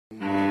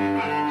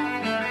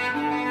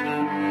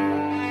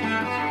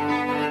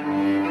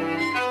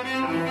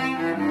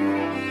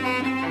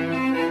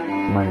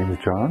My name is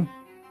John,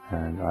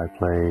 and I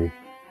play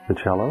the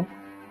cello.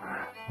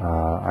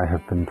 I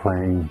have been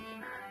playing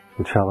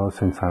the cello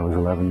since I was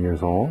 11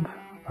 years old.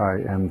 I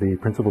am the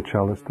principal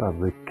cellist of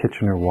the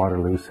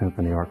Kitchener-Waterloo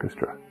Symphony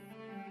Orchestra.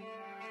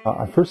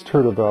 I first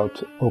heard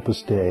about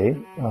Opus Dei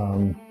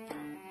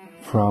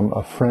from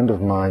a friend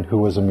of mine who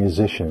was a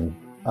musician.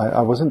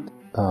 I wasn't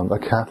a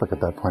Catholic at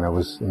that point. I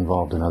was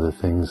involved in other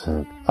things,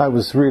 and I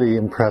was really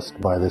impressed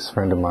by this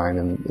friend of mine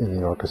in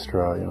the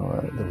orchestra. You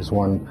know, there was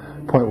one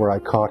point where I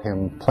caught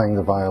him playing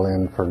the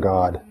violin for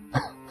God,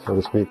 so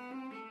to speak.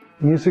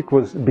 Music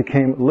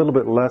became a little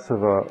bit less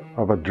of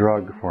a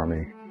drug for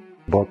me.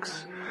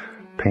 Books,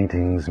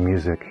 paintings,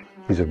 music,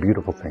 these are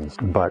beautiful things,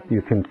 but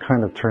you can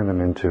kind of turn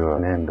them into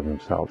an end in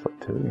themselves, like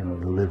to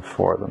live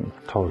for them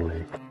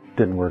totally.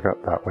 Didn't work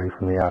out that way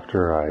for me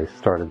after I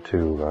started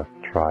to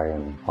try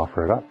and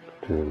offer it up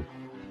to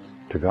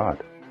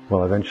God.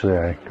 Well, eventually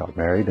I got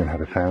married and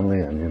had a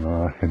family,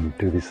 and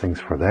do these things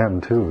for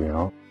them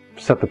too,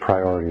 set the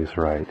priorities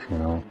right,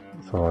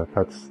 So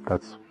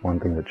that's one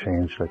thing that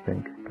changed, I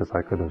think, because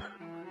I could have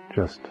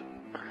just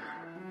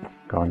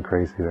gone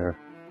crazy there.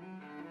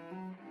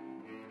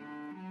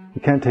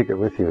 You can't take it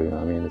with you,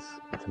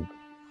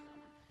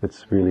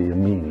 it's really a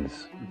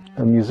means.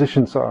 And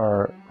musicians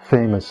are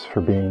famous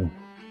for being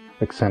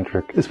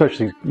eccentric,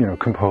 especially,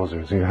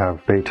 composers. You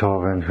have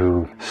Beethoven,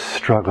 who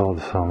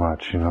struggled so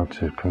much,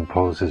 to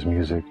compose his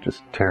music,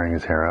 just tearing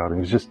his hair out.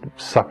 He just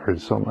suffered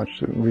so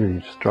much,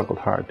 really struggled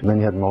hard. And then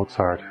you had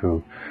Mozart,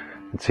 who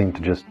it seemed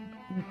to just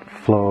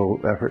flow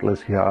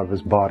effortlessly out of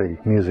his body,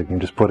 music, and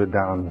just put it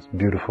down. It's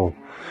beautiful.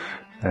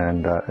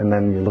 And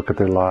then you look at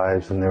their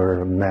lives, and they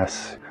were a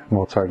mess.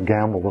 Mozart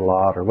gambled a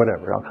lot, or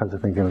whatever, all kinds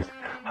of things.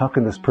 How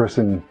can this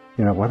person,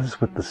 what is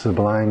with the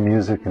sublime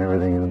music and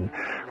everything? And,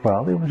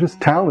 well, they were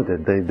just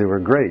talented. They were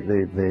great.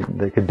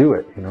 They could do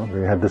it.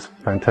 They had this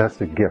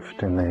fantastic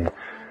gift, and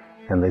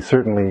they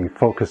certainly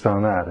focused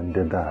on that and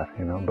did that.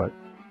 But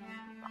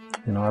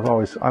I've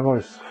always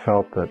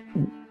felt that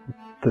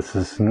this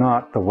is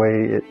not the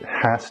way it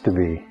has to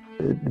be.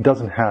 It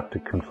doesn't have to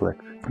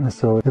conflict.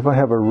 So if I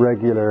have a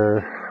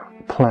regular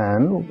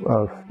plan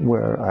of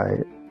where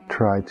I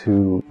try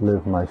to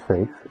live my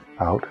faith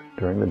out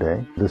during the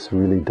day, this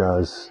really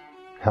does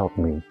help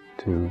me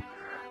to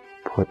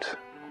put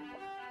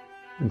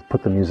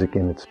the music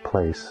in its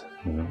place.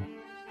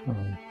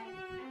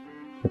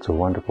 It's a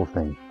wonderful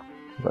thing,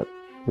 but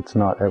it's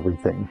not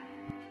everything.